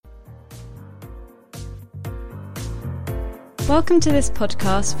Welcome to this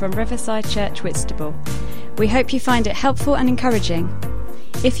podcast from Riverside Church Whitstable. We hope you find it helpful and encouraging.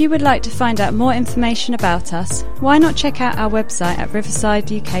 If you would like to find out more information about us, why not check out our website at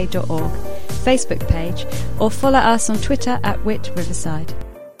riversideuk.org, Facebook page, or follow us on Twitter at @WhitRiverside.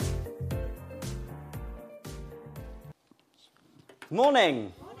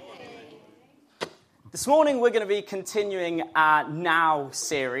 Morning. This morning we're going to be continuing our Now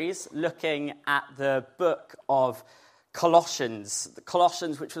series, looking at the book of Colossians.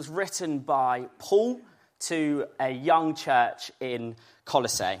 Colossians, which was written by Paul to a young church in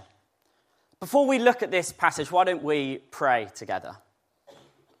Colossae. Before we look at this passage, why don't we pray together?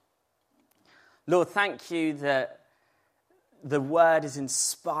 Lord, thank you that the word is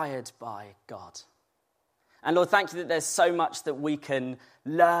inspired by God. And Lord, thank you that there's so much that we can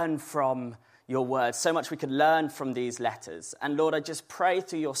learn from your word, so much we can learn from these letters. And Lord, I just pray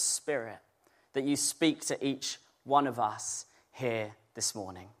through your Spirit that you speak to each one of us here this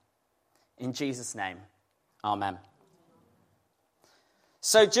morning. In Jesus' name, amen.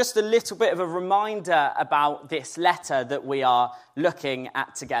 So just a little bit of a reminder about this letter that we are looking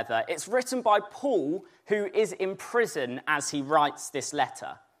at together. It's written by Paul, who is in prison as he writes this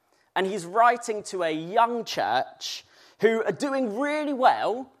letter. And he's writing to a young church who are doing really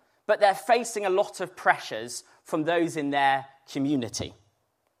well, but they're facing a lot of pressures from those in their community.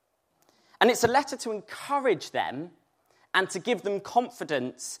 And it's a letter to encourage them and to give them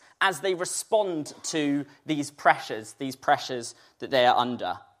confidence as they respond to these pressures that they are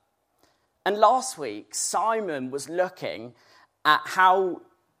under. And last week, Simon was looking at how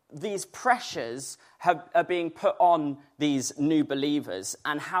these pressures are being put on these new believers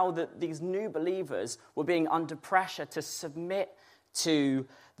and how these new believers were being under pressure to submit to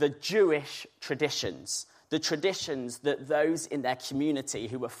the Jewish traditions, the traditions that those in their community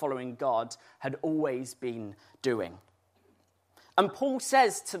who were following God had always been doing. And Paul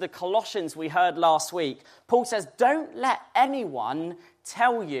says to the Colossians we heard last week, Paul says, don't let anyone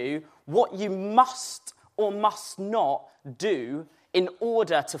tell you what you must or must not do in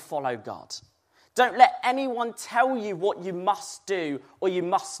order to follow God. Don't let anyone tell you what you must do or you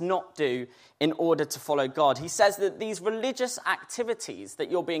must not do in order to follow God. He says that these religious activities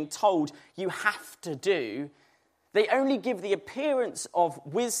that you're being told you have to do, they only give the appearance of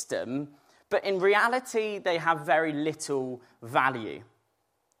wisdom, but in reality, they have very little value.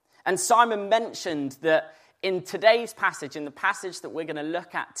 And Simon mentioned that in today's passage, in the passage that we're going to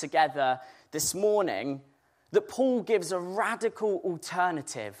look at together this morning, that Paul gives a radical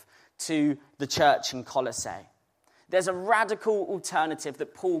alternative to the church in Colossae. There's a radical alternative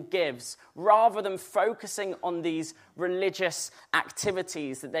that Paul gives. Rather than focusing on these religious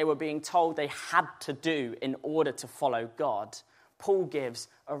activities that they were being told they had to do in order to follow God, Paul gives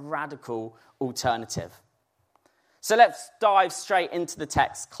a radical alternative. So let's dive straight into the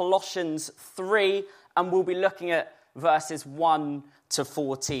text, Colossians 3, and we'll be looking at verses 1 to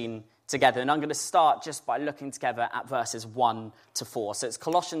 14 together. And I'm going to start just by looking together at verses 1 to 4. So it's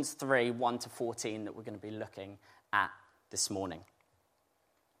Colossians 3, 1 to 14 that we're going to be looking at this morning.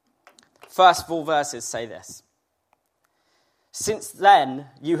 First 4 verses say this. Since then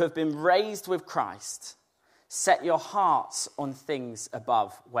you have been raised with Christ. Set your hearts on things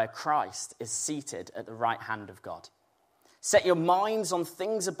above, where Christ is seated at the right hand of God. Set your minds on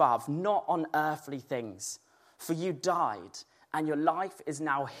things above, not on earthly things. For you died, and your life is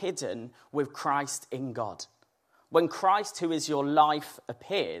now hidden with Christ in God. When Christ, who is your life,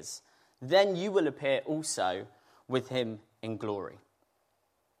 appears, then you will appear also with him in glory.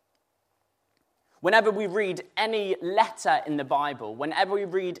 Whenever we read any letter in the Bible, whenever we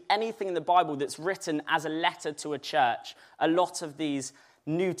read anything in the Bible that's written as a letter to a church, a lot of these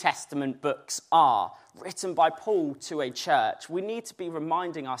New Testament books are written by Paul to a church, we need to be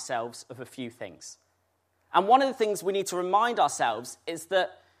reminding ourselves of a few things. And one of the things we need to remind ourselves is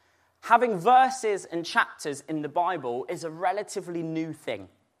that having verses and chapters in the Bible is a relatively new thing.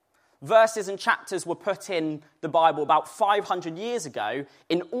 Verses and chapters were put in the Bible about 500 years ago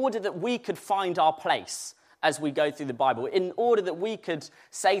in order that we could find our place as we go through the Bible, in order that we could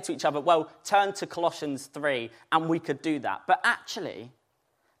say to each other, well, turn to Colossians 3, and we could do that. But actually,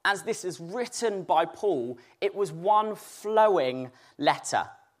 as this is written by Paul, it was one flowing letter.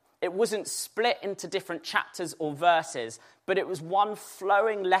 It wasn't split into different chapters or verses, but it was one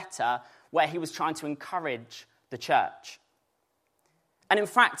flowing letter where he was trying to encourage the church. And in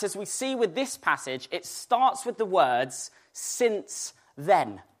fact, as we see with this passage, it starts with the words, since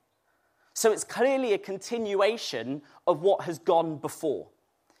then. So it's clearly a continuation of what has gone before.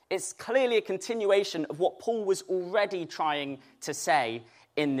 It's clearly a continuation of what Paul was already trying to say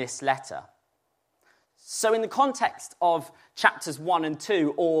in this letter. So in the context of chapters 1 and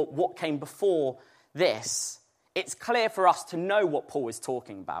 2, or what came before this, it's clear for us to know what Paul is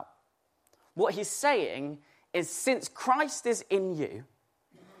talking about. What he's saying is, since Christ is in you,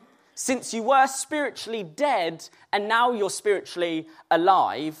 since you were spiritually dead and now you're spiritually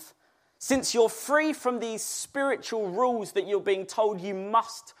alive, since you're free from these spiritual rules that you're being told you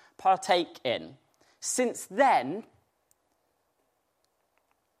must partake in, since then,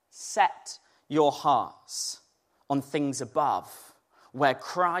 set your hearts on things above, where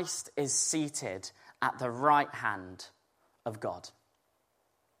Christ is seated at the right hand of God.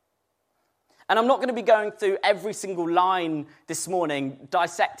 And I'm not going to be going through every single line this morning,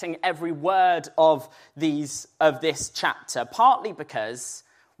 dissecting every word of this chapter, partly because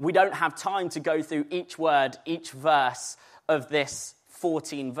we don't have time to go through each word, each verse of this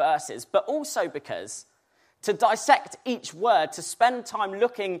 14 verses, but also because to dissect each word, to spend time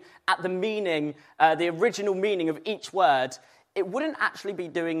looking at the meaning, the original meaning of each word, it wouldn't actually be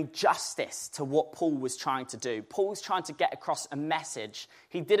doing justice to what Paul was trying to do. Paul's trying to get across a message.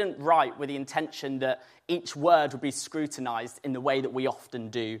 He didn't write with the intention that each word would be scrutinized in the way that we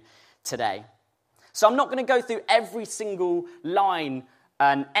often do today. So I'm not going to go through every single line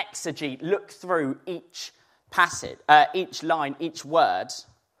and exegete, look through each passage, each line, each word.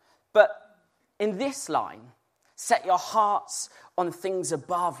 But in this line, set your hearts on things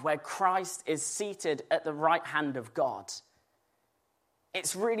above, where Christ is seated at the right hand of God.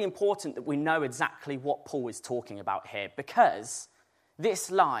 It's really important that we know exactly what Paul is talking about here, because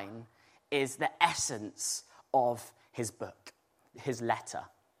this line is the essence of his book, his letter.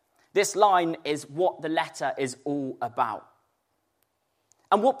 This line is what the letter is all about.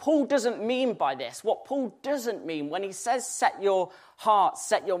 And what Paul doesn't mean by this, what Paul doesn't mean when he says set your hearts,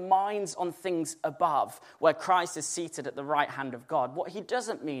 set your minds on things above, where Christ is seated at the right hand of God, what he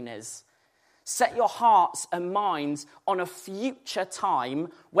doesn't mean is set your hearts and minds on a future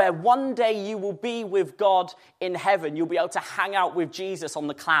time where one day you will be with God in heaven. You'll be able to hang out with Jesus on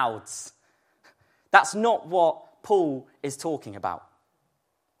the clouds. That's not what Paul is talking about.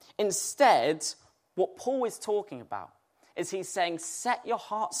 Instead, what Paul is talking about is he's saying, set your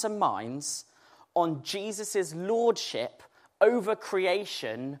hearts and minds on Jesus' lordship over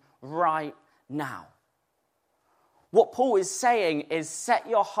creation right now. What Paul is saying is, set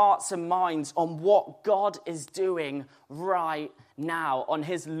your hearts and minds on what God is doing right now, on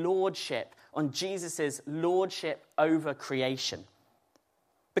his lordship, on Jesus' lordship over creation.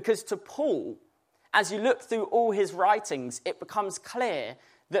 Because to Paul, as you look through all his writings, it becomes clear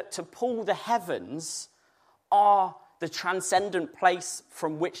that to Paul, the heavens are the transcendent place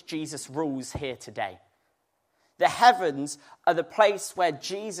from which Jesus rules here today. The heavens are the place where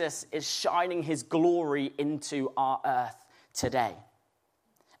Jesus is shining his glory into our earth today.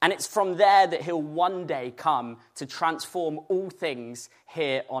 And it's from there that he'll one day come to transform all things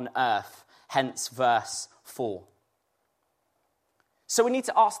here on earth, hence verse 4. So we need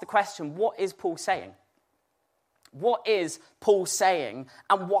to ask the question, what is Paul saying? What is Paul saying,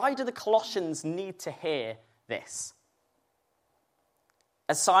 and why do the Colossians need to hear this?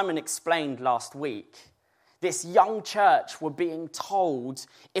 As Simon explained last week, this young church were being told,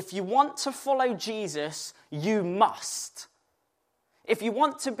 if you want to follow Jesus, you must. If you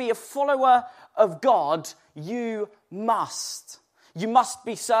want to be a follower of God, you must. You must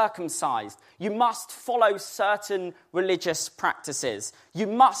be circumcised. You must follow certain religious practices. You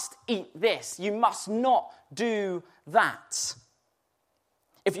must eat this. You must not do that.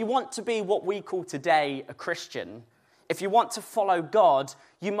 If you want to be what we call today a Christian, if you want to follow God,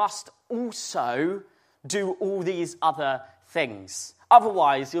 you must also do all these other things.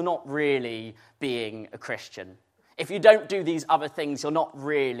 Otherwise, you're not really being a Christian. If you don't do these other things, you're not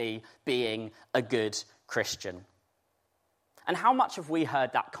really being a good Christian. And how much have we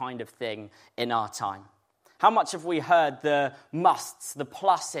heard that kind of thing in our time? How much have we heard the musts, the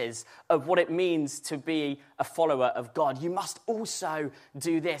pluses of what it means to be a follower of God? You must also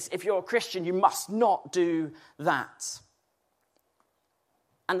do this. If you're a Christian, you must not do that.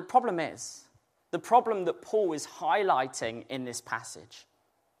 And the problem that Paul is highlighting in this passage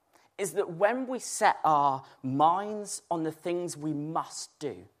is that when we set our minds on the things we must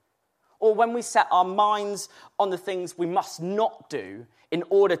do, or when we set our minds on the things we must not do in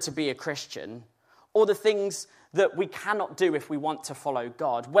order to be a Christian, or the things that we cannot do if we want to follow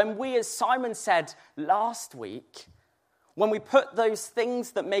God, when we, as Simon said last week, when we put those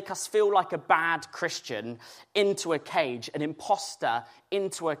things that make us feel like a bad Christian into a cage, an imposter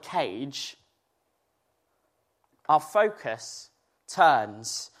into a cage, our focus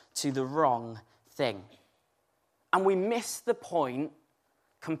turns to the wrong thing. And we miss the point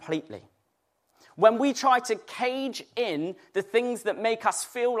completely. when we try to cage in the things that make us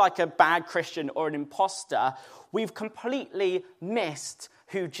feel like a bad Christian or an imposter, we've completely missed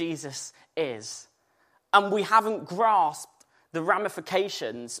who Jesus is. And we haven't grasped the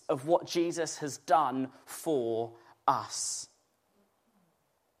ramifications of what Jesus has done for us.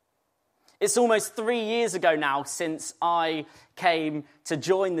 It's almost 3 years ago now since I came to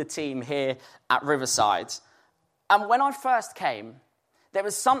join the team here at Riverside. And when I first came, there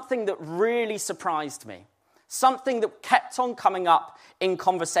was something that really surprised me. Something that kept on coming up in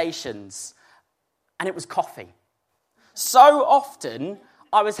conversations. And it was coffee. So often,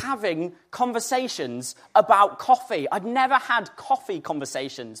 I was having conversations about coffee. I'd never had coffee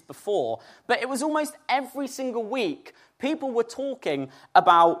conversations before. But it was almost every single week, people were talking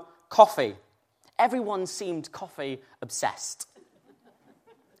about coffee. Everyone seemed coffee obsessed.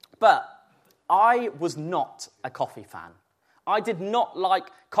 But I was not a coffee fan. I did not like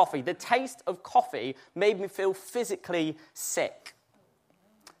coffee. The taste of coffee made me feel physically sick.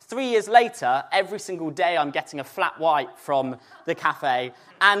 3 years later, every single day I'm getting a flat white from the cafe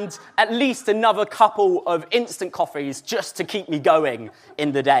and at least another couple of instant coffees just to keep me going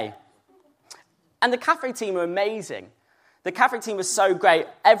in the day. And the cafe team are amazing. The cafe team was so great.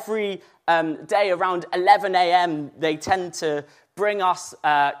 Every day around 11 a.m., they tend to bring us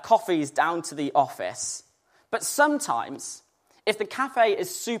coffees down to the office. But sometimes, if the cafe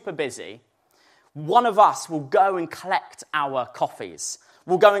is super busy, one of us will go and collect our coffees.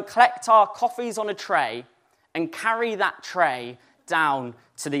 We'll go and collect our coffees on a tray and carry that tray down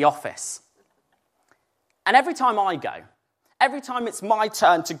to the office. And every time I go, every time it's my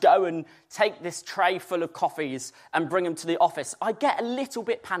turn to go and take this tray full of coffees and bring them to the office, I get a little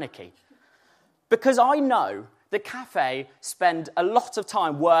bit panicky. Because I know the cafe spend a lot of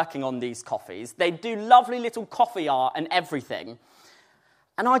time working on these coffees. They do lovely little coffee art and everything.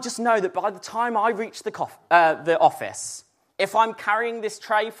 And I just know that by the time I reach the office, if I'm carrying this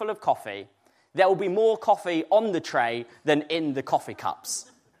tray full of coffee, there will be more coffee on the tray than in the coffee cups.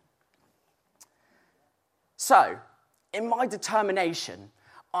 So, in my determination,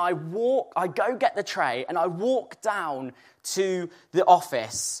 I go get the tray and I walk down to the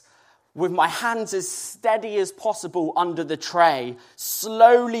office with my hands as steady as possible under the tray,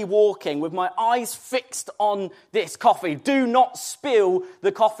 slowly walking with my eyes fixed on this coffee. Do not spill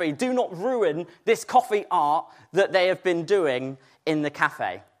the coffee. Do not ruin this coffee art that they have been doing in the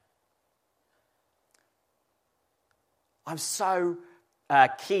cafe. I'm so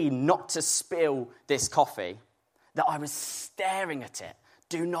keen not to spill this coffee that I was staring at it.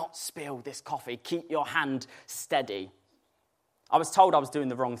 Do not spill this coffee. Keep your hand steady. I was told I was doing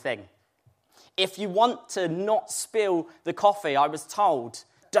the wrong thing. If you want to not spill the coffee, I was told,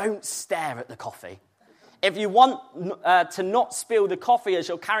 don't stare at the coffee. If you want to not spill the coffee as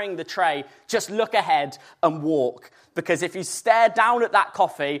you're carrying the tray, just look ahead and walk. Because if you stare down at that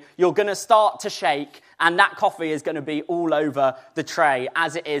coffee, you're going to start to shake, and that coffee is going to be all over the tray,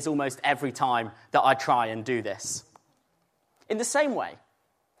 as it is almost every time that I try and do this. In the same way,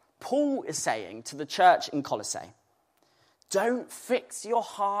 Paul is saying to the church in Colossae, don't fix your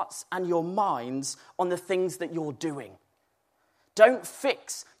hearts and your minds on the things that you're doing. Don't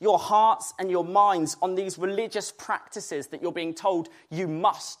fix your hearts and your minds on these religious practices that you're being told you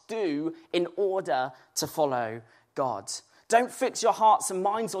must do in order to follow God. Don't fix your hearts and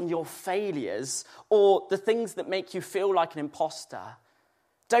minds on your failures or the things that make you feel like an imposter.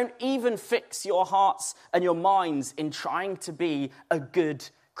 Don't even fix your hearts and your minds in trying to be a good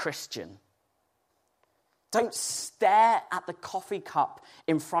Christian. Don't stare at the coffee cup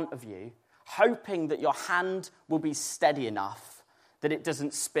in front of you, hoping that your hand will be steady enough that it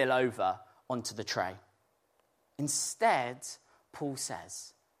doesn't spill over onto the tray. Instead, Paul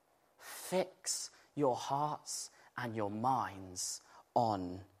says, fix your hearts and your minds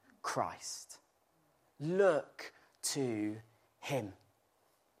on Christ. Look to him.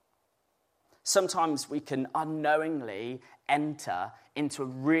 Sometimes we can unknowingly enter into a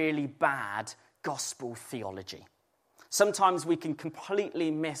really bad gospel theology. Sometimes we can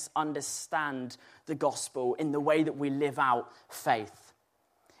completely misunderstand the gospel in the way that we live out faith.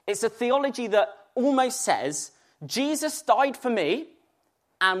 It's a theology that almost says, Jesus died for me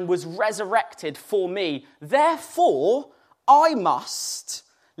and was resurrected for me. Therefore, I must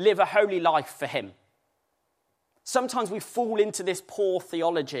live a holy life for him. Sometimes we fall into this poor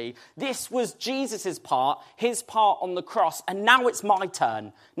theology. This was Jesus' part, his part on the cross, and now it's my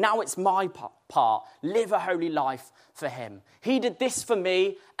turn. Now it's my part. Live a holy life for him. He did this for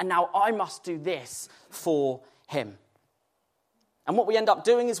me, and now I must do this for him. And what we end up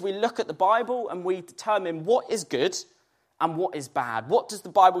doing is we look at the Bible and we determine what is good and what is bad. What does the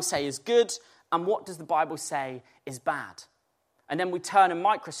Bible say is good And what does the Bible say is bad? And then we turn a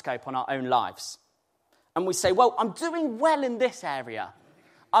microscope on our own lives. And we say, well, I'm doing well in this area.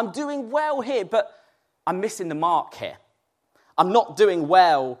 I'm doing well here, but I'm missing the mark here. I'm not doing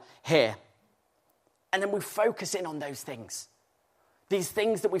well here. And then we focus in on those things. These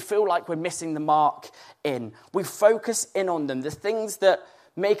things that we feel like we're missing the mark in. We focus in on them. The things that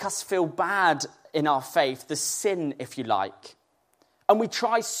make us feel bad in our faith. The sin, if you like. And we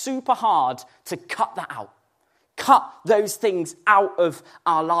try super hard to cut that out. Cut those things out of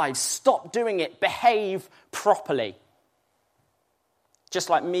our lives. Stop doing it. Behave properly. Just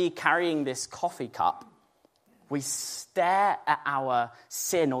like me carrying this coffee cup, we stare at our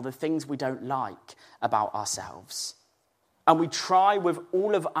sin or the things we don't like about ourselves. And we try with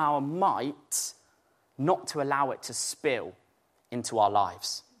all of our might not to allow it to spill into our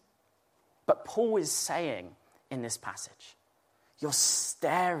lives. But Paul is saying in this passage, you're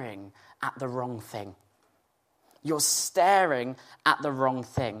staring at the wrong thing. You're staring at the wrong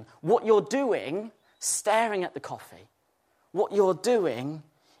thing. What you're doing, staring at the coffee, what you're doing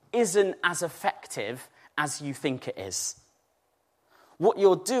isn't as effective as you think it is. What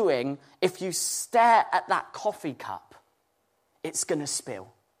you're doing, if you stare at that coffee cup, it's going to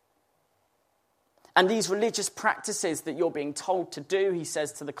spill. And these religious practices that you're being told to do, he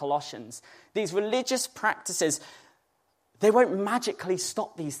says to the Colossians, these religious practices, they won't magically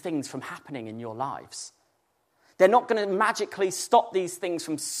stop these things from happening in your lives. They're not going to magically stop these things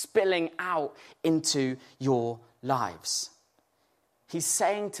from spilling out into your lives. He's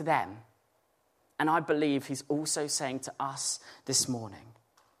saying to them, and I believe he's also saying to us this morning,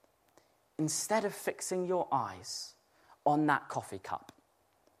 instead of fixing your eyes on that coffee cup,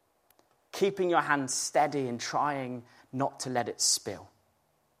 keeping your hand steady and trying not to let it spill,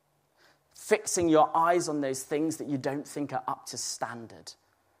 fixing your eyes on those things that you don't think are up to standard,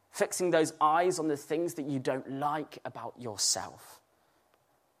 fixing those eyes on the things that you don't like about yourself.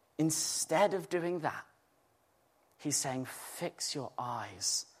 Instead of doing that, he's saying, fix your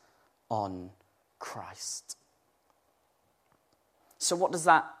eyes on Christ. So what does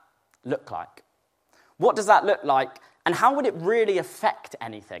that look like? What does that look like? And how would it really affect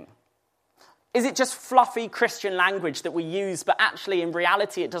anything? Is it just fluffy Christian language that we use, but actually in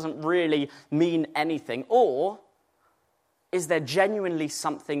reality it doesn't really mean anything? Or is there genuinely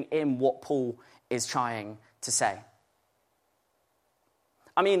something in what Paul is trying to say?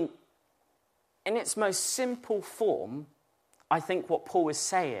 I mean, in its most simple form, I think what Paul is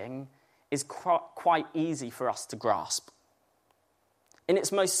saying is quite easy for us to grasp. In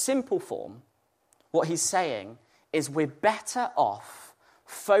its most simple form, what he's saying is we're better off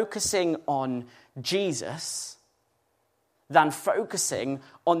focusing on Jesus than focusing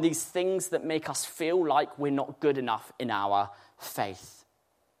on these things that make us feel like we're not good enough in our faith.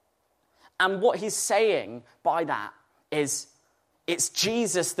 And what he's saying by that is it's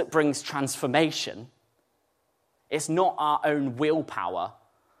Jesus that brings transformation. It's not our own willpower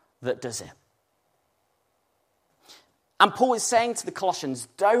that does it. And Paul is saying to the Colossians,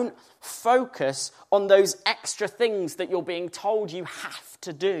 don't focus on those extra things that you're being told you have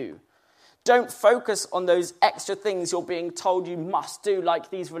to do. Don't focus on those extra things you're being told you must do,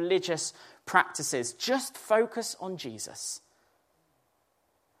 like these religious practices. Just focus on Jesus.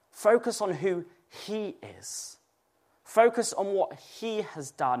 Focus on who he is. Focus on what he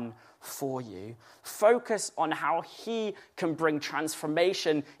has done for you. Focus on how he can bring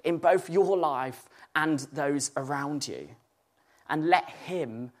transformation in both your life and those around you. And let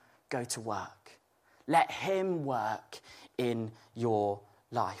him go to work. Let him work in your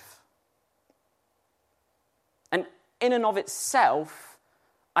life. And in and of itself,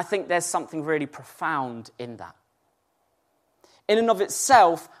 I think there's something really profound in that. In and of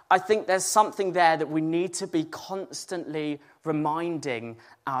itself, I think there's something there that we need to be constantly reminding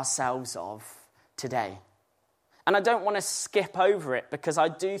ourselves of today. And I don't want to skip over it because I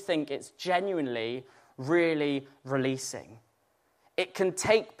do think it's genuinely really releasing. It can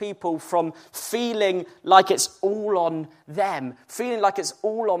take people from feeling like it's all on them, feeling like it's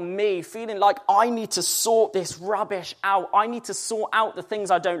all on me, feeling like I need to sort this rubbish out. I need to sort out the things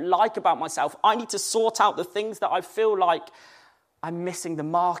I don't like about myself. I need to sort out the things that I feel like I'm missing the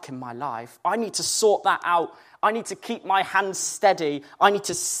mark in my life. I need to sort that out. I need to keep my hands steady. I need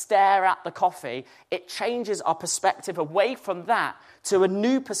to stare at the coffee. It changes our perspective away from that to a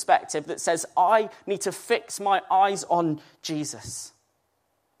new perspective that says, I need to fix my eyes on Jesus.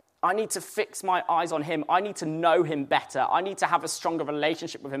 I need to fix my eyes on him. I need to know him better. I need to have a stronger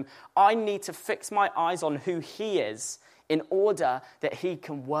relationship with him. I need to fix my eyes on who he is in order that he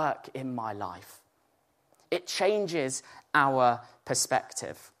can work in my life. It changes our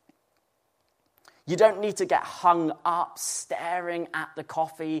perspective. You don't need to get hung up staring at the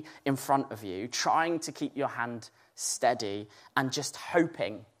coffee in front of you, trying to keep your hand steady and just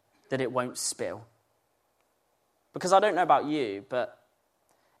hoping that it won't spill. Because I don't know about you, but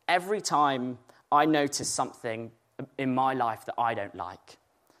every time I notice something in my life that I don't like,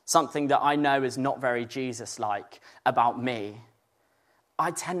 something that I know is not very Jesus-like about me,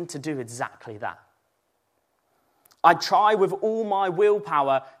 I tend to do exactly that. I try with all my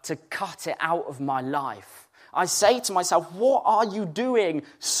willpower to cut it out of my life. I say to myself, what are you doing?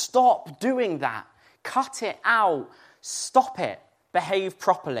 Stop doing that. Cut it out. Stop it. Behave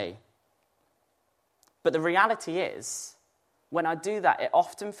properly. But the reality is, when I do that, it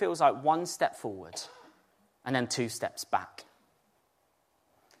often feels like one step forward and then 2 steps back.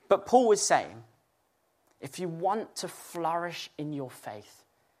 But Paul was saying, if you want to flourish in your faith,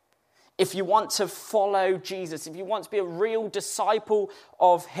 if you want to follow Jesus, if you want to be a real disciple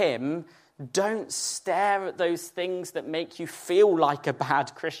of him, don't stare at those things that make you feel like a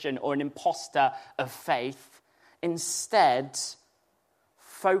bad Christian or an imposter of faith. Instead,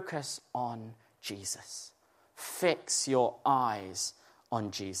 focus on Jesus. Fix your eyes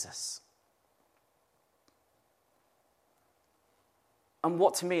on Jesus. And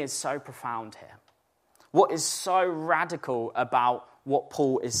what to me is so profound here, what is so radical about what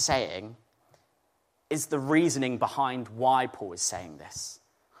Paul is saying, is the reasoning behind why Paul is saying this.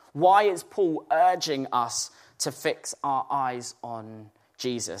 Why is Paul urging us to fix our eyes on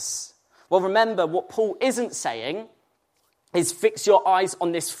Jesus? Well, remember, what Paul isn't saying is fix your eyes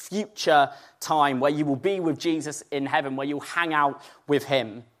on this future time where you will be with Jesus in heaven, where you'll hang out with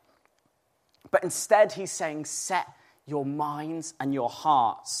him. But instead, he's saying, set your minds and your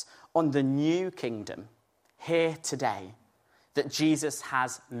hearts on the new kingdom here today that Jesus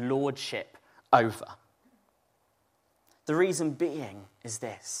has lordship over. The reason being is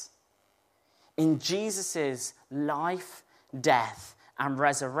this. In Jesus' life, death, and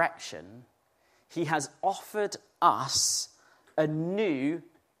resurrection, he has offered us a new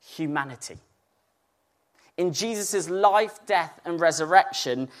humanity. In Jesus' life, death, and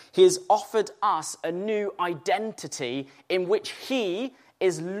resurrection, he has offered us a new identity in which he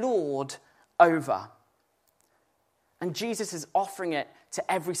is Lord over. And Jesus is offering it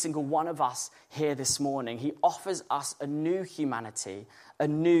to every single one of us here this morning. He offers us a new humanity, a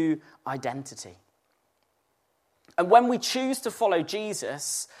new identity. And when we choose to follow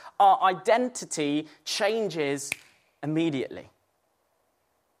Jesus, our identity changes immediately.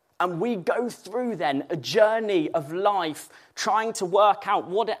 And we go through then a journey of life trying to work out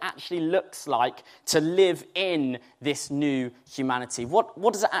what it actually looks like to live in this new humanity. What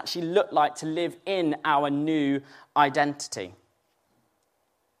does it actually look like to live in our new identity?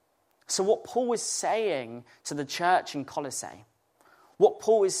 So what Paul is saying to the church in Colossae, what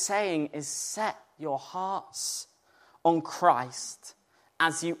Paul is saying is set your hearts on Christ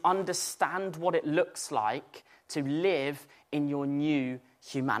as you understand what it looks like to live in your new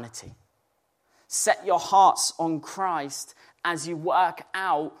humanity. Set your hearts on Christ as you work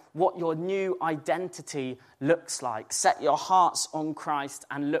out what your new identity looks like. Set your hearts on Christ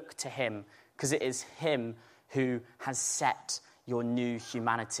and look to him, because it is him who has set your new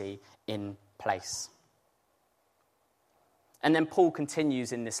humanity in place. And then Paul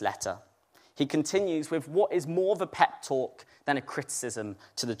continues in this letter. He continues with what is more of a pep talk than a criticism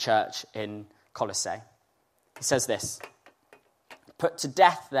to the church in Colossae. He says this: put to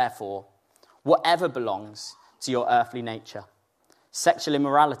death, therefore, whatever belongs to your earthly nature: sexual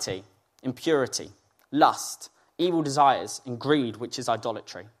immorality, impurity, lust, evil desires, and greed, which is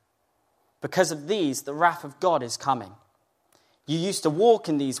idolatry. Because of these, the wrath of God is coming. You used to walk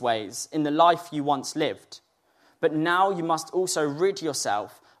in these ways in the life you once lived, but now you must also rid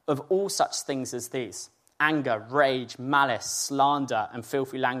yourself of all such things as these: anger, rage, malice, slander, and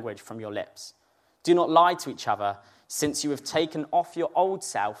filthy language from your lips. Do not lie to each other, since you have taken off your old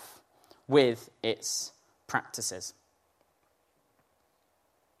self with its practices.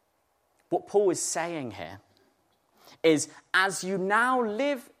 What Paul is saying here is, as you now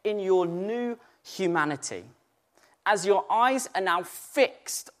live in your new humanity, as your eyes are now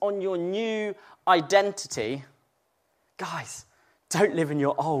fixed on your new identity, guys, don't live in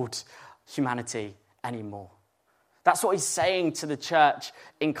your old humanity anymore. That's what he's saying to the church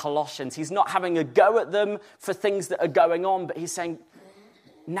in Colossians. He's not having a go at them for things that are going on, but he's saying,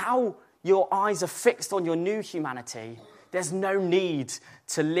 now your eyes are fixed on your new humanity. There's no need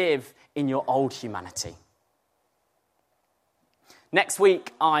to live in your old humanity. Next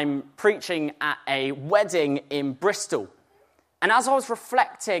week, I'm preaching at a wedding in Bristol. And as I was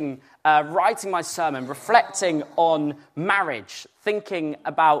reflecting, writing my sermon, reflecting on marriage, thinking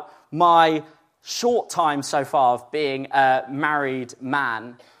about my short time so far of being a married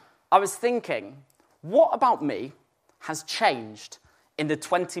man, I was thinking, what about me has changed in the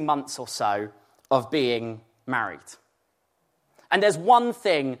 20 months or so of being married? And there's one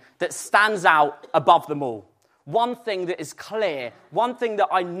thing that stands out above them all. One thing that is clear. One thing that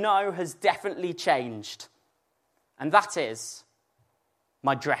I know has definitely changed. And that is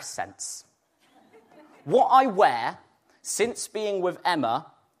my dress sense. What I wear since being with Emma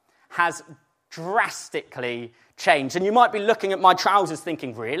has drastically changed. And you might be looking at my trousers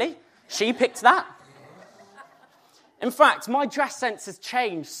thinking, really? She picked that? In fact, my dress sense has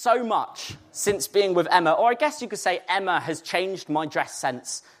changed so much since being with Emma, or I guess you could say Emma has changed my dress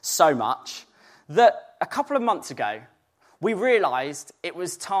sense so much, that a couple of months ago, we realised it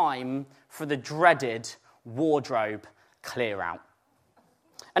was time for the dreaded wardrobe clear out.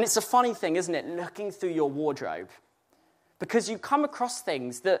 And it's a funny thing, isn't it, looking through your wardrobe, because you come across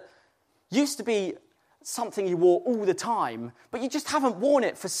things that used to be something you wore all the time, but you just haven't worn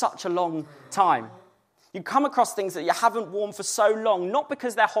it for such a long time. You come across things that you haven't worn for so long, not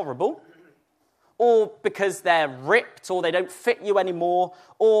because they're horrible, or because they're ripped, or they don't fit you anymore,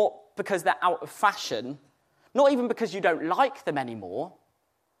 or because they're out of fashion, not even because you don't like them anymore,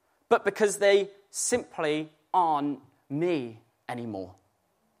 but because they simply aren't me anymore.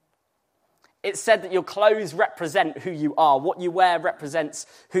 It's said that your clothes represent who you are. What you wear represents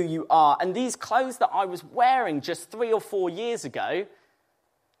who you are. And these clothes that I was wearing just 3 or 4 years ago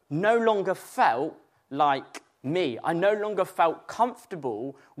no longer felt like me. I no longer felt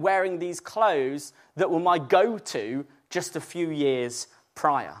comfortable wearing these clothes that were my go-to just a few years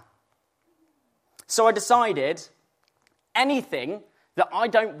prior. So I decided anything that I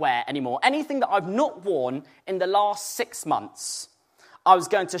don't wear anymore, anything that I've not worn in the last 6 months, I was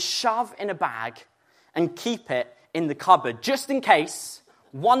going to shove in a bag and keep it in the cupboard, just in case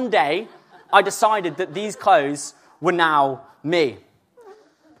one day I decided that these clothes were now me.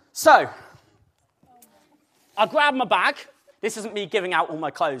 So I grabbed my bag. This isn't me giving out all my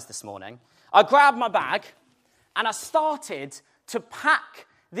clothes this morning. I grabbed my bag and I started to pack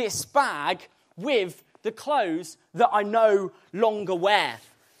this bag with the clothes that I no longer wear.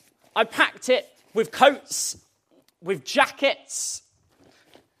 I packed it with coats, with jackets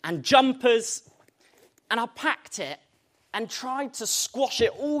and jumpers, and I packed it and tried to squash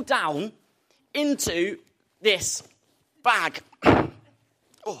it all down into this bag.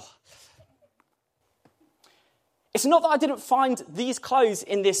 Oh. It's not that I didn't find these clothes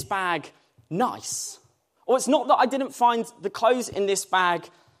in this bag nice, or it's not that I didn't find the clothes in this bag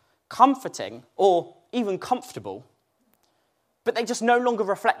comforting or even comfortable, but they just no longer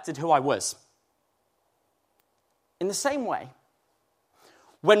reflected who I was. In the same way,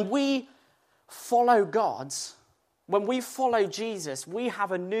 when we follow God, when we follow Jesus, we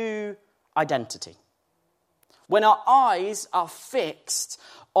have a new identity. When our eyes are fixed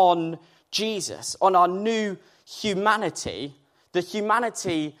on Jesus, on our new humanity, the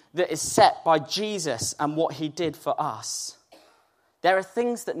humanity that is set by Jesus and what he did for us, there are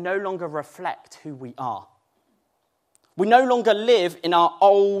things that no longer reflect who we are. We no longer live in our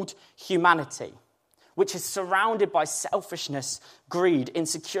old humanity, which is surrounded by selfishness, greed,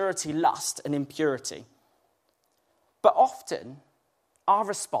 insecurity, lust, and impurity. But often, our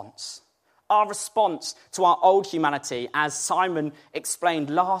response to our old humanity, as Simon explained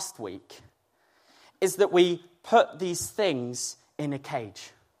last week, is that we put these things in a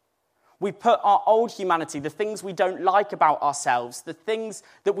cage. We put our old humanity, the things we don't like about ourselves, the things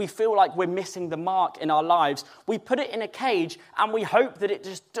that we feel like we're missing the mark in our lives, we put it in a cage and we hope that it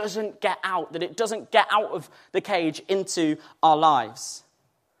just doesn't get out, that it doesn't get out of the cage into our lives.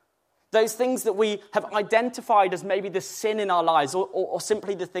 Those things that we have identified as maybe the sin in our lives or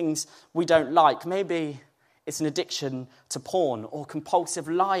simply the things we don't like. Maybe it's an addiction to porn or compulsive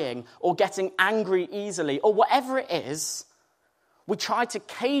lying or getting angry easily or whatever it is. We try to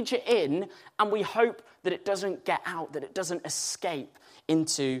cage it in and we hope that it doesn't get out, that it doesn't escape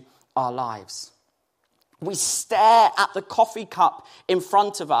into our lives. We stare at the coffee cup in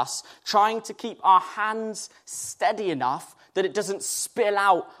front of us, trying to keep our hands steady enough that it doesn't spill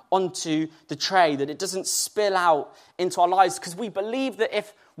out onto the tray, that it doesn't spill out into our lives, because we believe that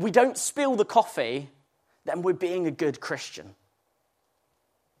if we don't spill the coffee, then we're being a good Christian.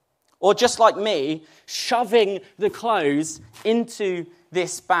 Or just like me, shoving the clothes into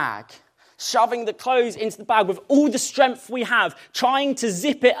this bag. Shoving the clothes into the bag with all the strength we have, trying to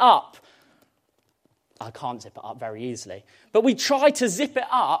zip it up. I can't zip it up very easily. But we try to zip it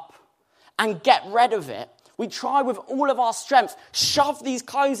up and get rid of it. We try with all of our strength, shove these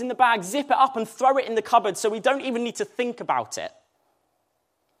clothes in the bag, zip it up and throw it in the cupboard so we don't even need to think about it.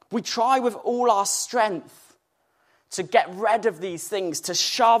 We try with all our strength to get rid of these things, to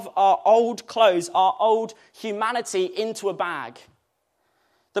shove our old clothes, our old humanity into a bag.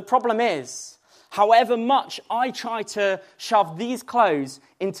 The problem is, however much I try to shove these clothes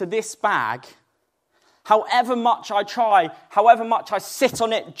into this bag, however much I try, however much I sit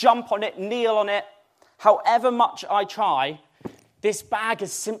on it, jump on it, kneel on it, however much I try, this bag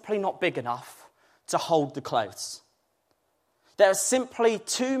is simply not big enough to hold the clothes. There are simply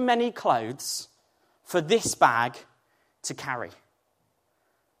too many clothes for this bag to carry.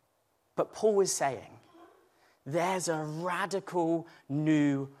 But Paul is saying, there's a radical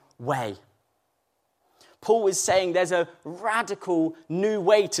new way. Paul is saying there's a radical new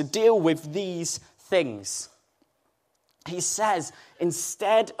way to deal with these things. He says,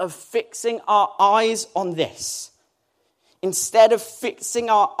 instead of fixing our eyes on this, instead of fixing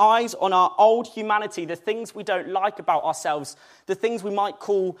our eyes on our old humanity, the things we don't like about ourselves, the things we might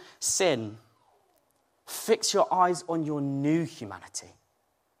call sin, fix your eyes on your new humanity.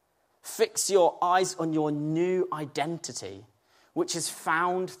 Fix your eyes on your new identity, which is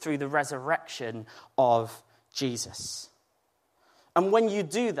found through the resurrection of Jesus. And when you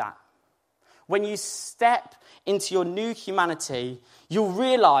do that, when you step into your new humanity, you'll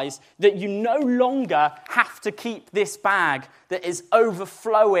realize that you no longer have to keep this bag that is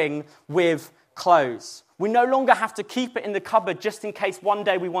overflowing with clothes. We no longer have to keep it in the cupboard just in case one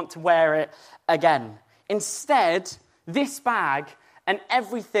day we want to wear it again. Instead, this bag and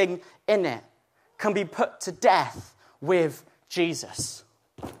everything in it can be put to death with Jesus.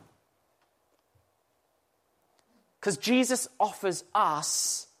 Because Jesus offers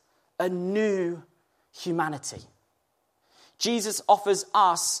us a new humanity. Jesus offers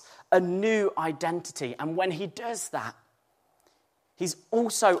us a new identity. And when he does that, he's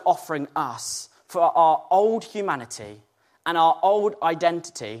also offering us, for our old humanity and our old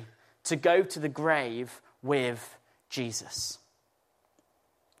identity, to go to the grave with Jesus.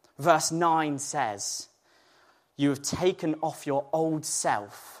 Verse 9 says, you have taken off your old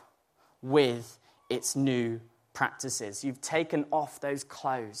self with its new practices. You've taken off those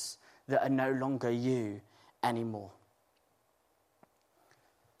clothes that are no longer you anymore.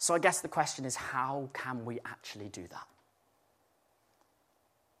 So I guess the question is, how can we actually do that?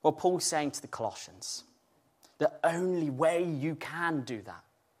 Well, Paul's saying to the Colossians, the only way you can do that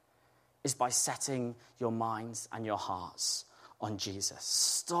is by setting your minds and your hearts on Jesus.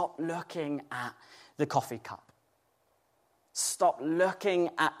 Stop looking at the coffee cup. Stop looking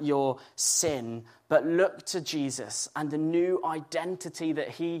at your sin, but look to Jesus and the new identity that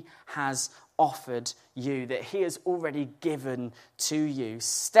he has offered you, that he has already given to you.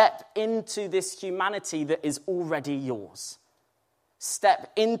 Step into this humanity that is already yours.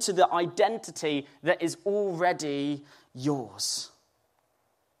 Step into the identity that is already yours.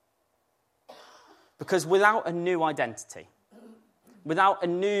 Because without a new identity, without a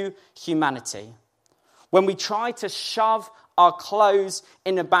new humanity, when we try to shove our clothes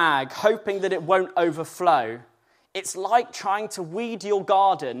in a bag, hoping that it won't overflow, it's like trying to weed your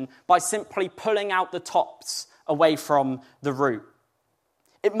garden by simply pulling out the tops away from the root.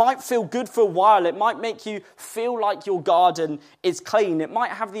 It might feel good for a while. It might make you feel like your garden is clean. It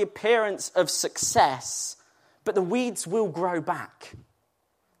might have the appearance of success, but the weeds will grow back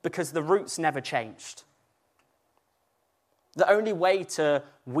because the roots never changed. The only way to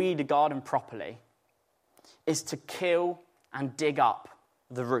weed a garden properly is to kill and dig up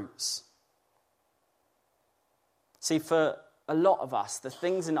the roots. See, for a lot of us, the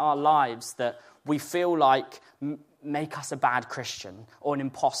things in our lives that we feel like make us a bad Christian or an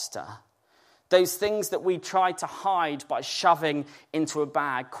imposter, those things that we try to hide by shoving into a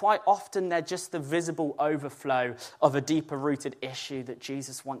bag, quite often they're just the visible overflow of a deeper rooted issue that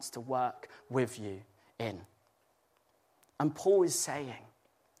Jesus wants to work with you in. And Paul is saying,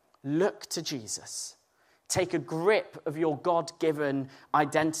 look to Jesus. Take a grip of your God-given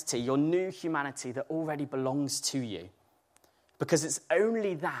identity, your new humanity that already belongs to you. Because it's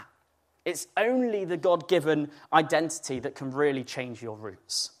only that. It's only the God-given identity that can really change your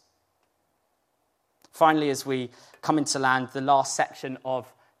roots. Finally, as we come into land, the last section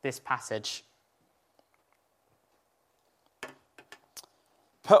of this passage.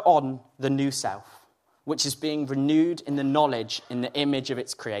 Put on the new self, which is being renewed in the knowledge in the image of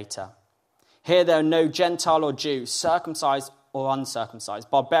its creator. Here there are no Gentile or Jew, circumcised or uncircumcised,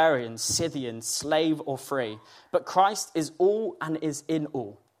 barbarian, Scythian, slave or free, but Christ is all and is in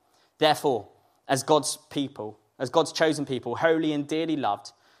all. Therefore, as God's people, as God's chosen people, holy and dearly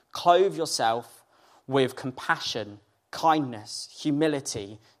loved, clothe yourself with compassion, kindness,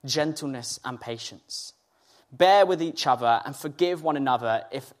 humility, gentleness, and patience. Bear with each other and forgive one another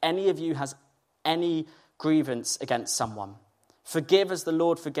if any of you has any grievance against someone. Forgive as the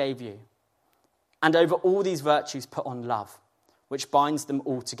Lord forgave you. And over all these virtues put on love, which binds them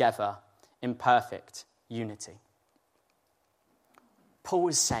all together in perfect unity. Paul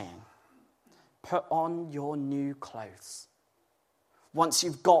is saying, put on your new clothes. Once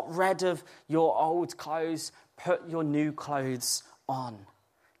you've got rid of your old clothes, put your new clothes on.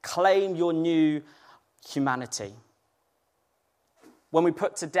 Claim your new humanity. When we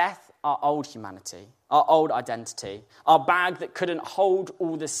put to death our old humanity, our old identity, our bag that couldn't hold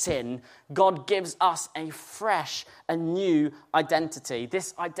all the sin, God gives us a fresh and new identity.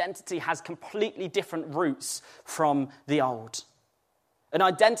 This identity has completely different roots from the old. An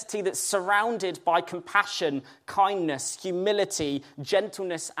identity that's surrounded by compassion, kindness, humility,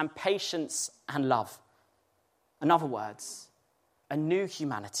 gentleness, and patience and love. In other words, a new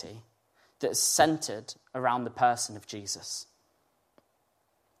humanity that is centered around the person of Jesus.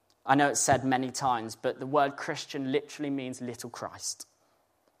 I know it's said many times, but the word Christian literally means little Christ.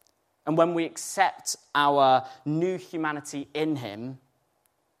 And when we accept our new humanity in him,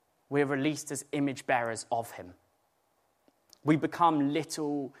 we're released as image bearers of him. We become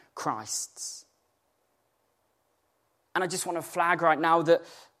little Christs. And I just want to flag right now that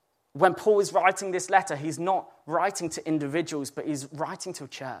when Paul is writing this letter, he's not writing to individuals, but he's writing to a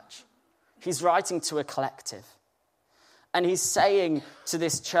church. He's writing to a collective. And he's saying to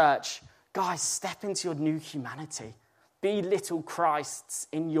this church, guys, step into your new humanity. Be little Christs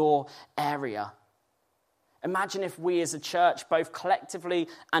in your area. Imagine if we as a church, both collectively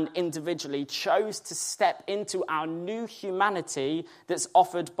and individually, chose to step into our new humanity that's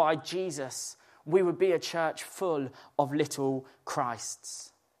offered by Jesus. We would be a church full of little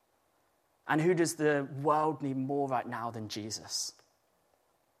Christs. And who does the world need more right now than Jesus?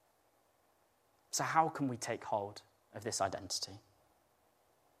 So how can we take hold of this identity?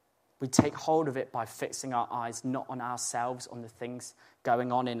 We take hold of it by fixing our eyes not on ourselves, on the things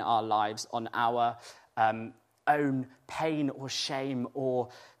going on in our lives, on our own pain or shame or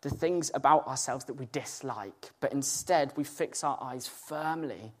the things about ourselves that we dislike, but instead we fix our eyes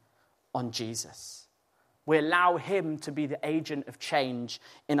firmly on Jesus. We allow him to be the agent of change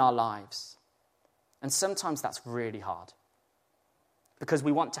in our lives. And sometimes that's really hard because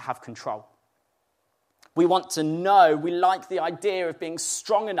we want to have control. We want to know, we like the idea of being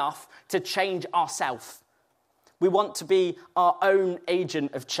strong enough to change ourselves. We want to be our own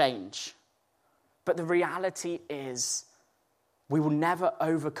agent of change. But the reality is, we will never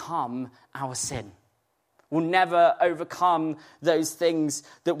overcome our sin. We'll never overcome those things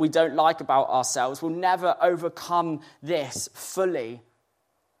that we don't like about ourselves. We'll never overcome this fully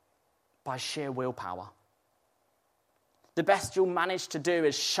by sheer willpower. The best you'll manage to do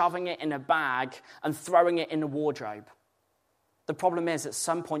is shoving it in a bag and throwing it in a wardrobe. The problem is, at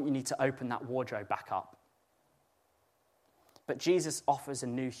some point, you need to open that wardrobe back up. But Jesus offers a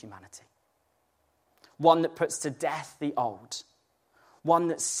new humanity. One that puts to death the old. One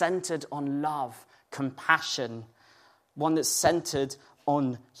that's centered on love, compassion. One that's centered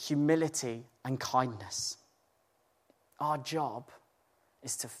on humility and kindness. Our job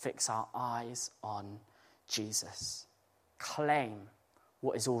is to fix our eyes on Jesus. Claim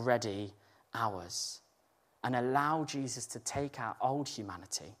what is already ours. And allow Jesus to take our old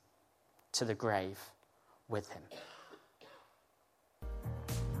humanity to the grave with him.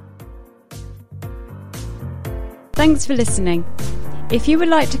 Thanks for listening. If you would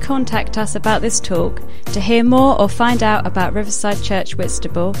like to contact us about this talk, to hear more or find out about Riverside Church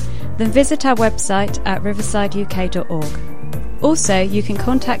Whitstable, then visit our website at riversideuk.org. Also, you can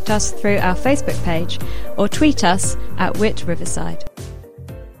contact us through our Facebook page or tweet us at Whit Riverside.